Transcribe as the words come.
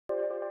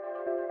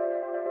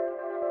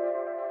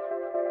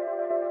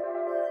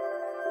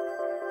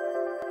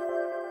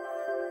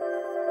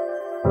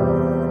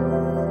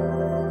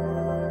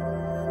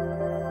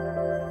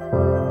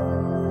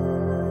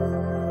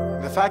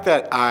fact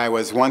that I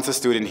was once a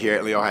student here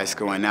at Leo High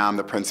School and now I'm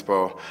the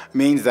principal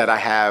means that I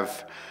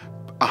have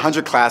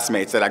 100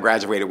 classmates that I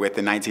graduated with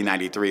in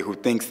 1993 who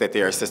thinks that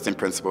they're assistant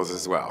principals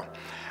as well.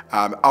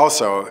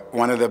 Also,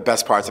 one of the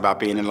best parts about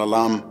being an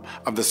alum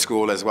of the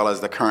school as well as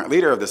the current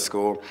leader of the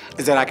school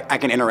is that I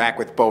can interact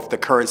with both the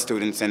current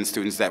students and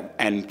students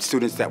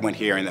that went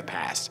here in the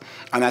past.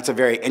 And that's a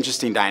very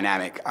interesting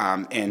dynamic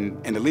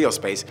in the Leo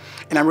space.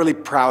 And I'm really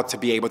proud to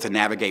be able to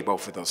navigate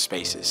both of those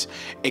spaces.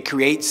 It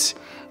creates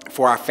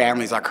for our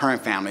families, our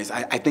current families,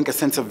 I think a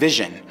sense of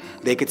vision.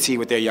 They could see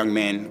what their young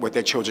men, what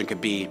their children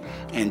could be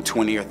in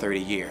 20 or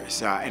 30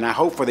 years. And I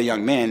hope for the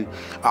young men,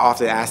 I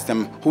often ask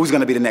them, who's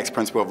gonna be the next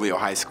principal of Leo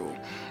High School?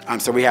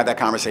 So we have that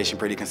conversation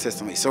pretty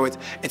consistently. So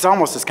it's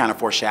almost this kind of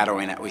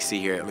foreshadowing that we see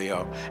here at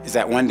Leo, is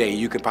that one day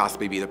you could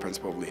possibly be the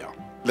principal of Leo.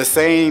 The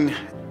saying,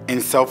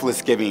 in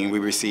selfless giving we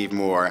receive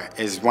more,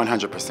 is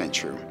 100%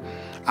 true.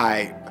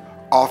 I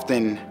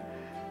often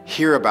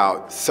hear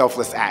about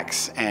selfless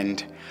acts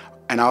and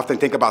I often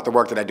think about the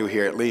work that I do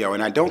here at Leo,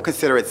 and I don't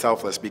consider it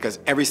selfless because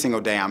every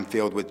single day I'm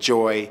filled with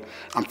joy,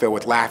 I'm filled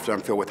with laughter,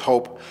 I'm filled with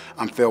hope,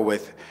 I'm filled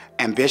with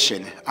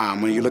ambition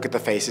when you look at the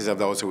faces of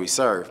those who we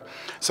serve.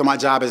 So my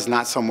job is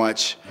not so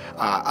much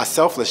a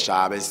selfless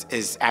job,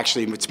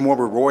 it's more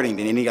rewarding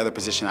than any other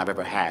position I've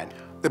ever had.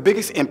 The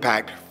biggest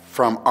impact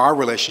from our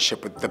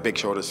relationship with the Big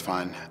Shoulders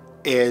Fund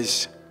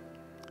is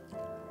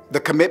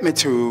the commitment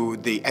to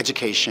the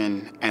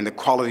education and the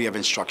quality of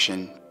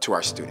instruction to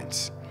our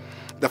students.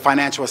 The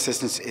financial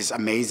assistance is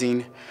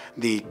amazing.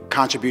 The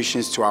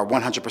contributions to our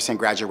 100%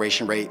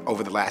 graduation rate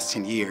over the last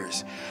 10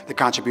 years, the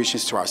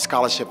contributions to our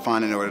scholarship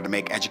fund in order to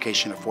make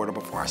education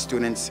affordable for our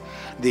students,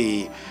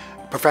 the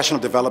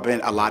professional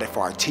development allotted for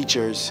our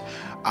teachers,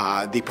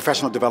 the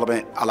professional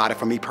development allotted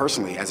for me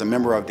personally. As a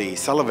member of the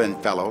Sullivan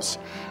Fellows,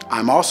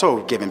 I'm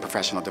also given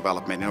professional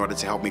development in order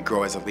to help me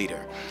grow as a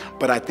leader.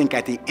 But I think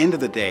at the end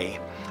of the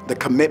day, the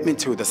commitment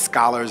to the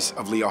scholars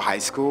of Leo High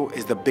School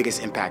is the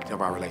biggest impact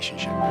of our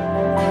relationship.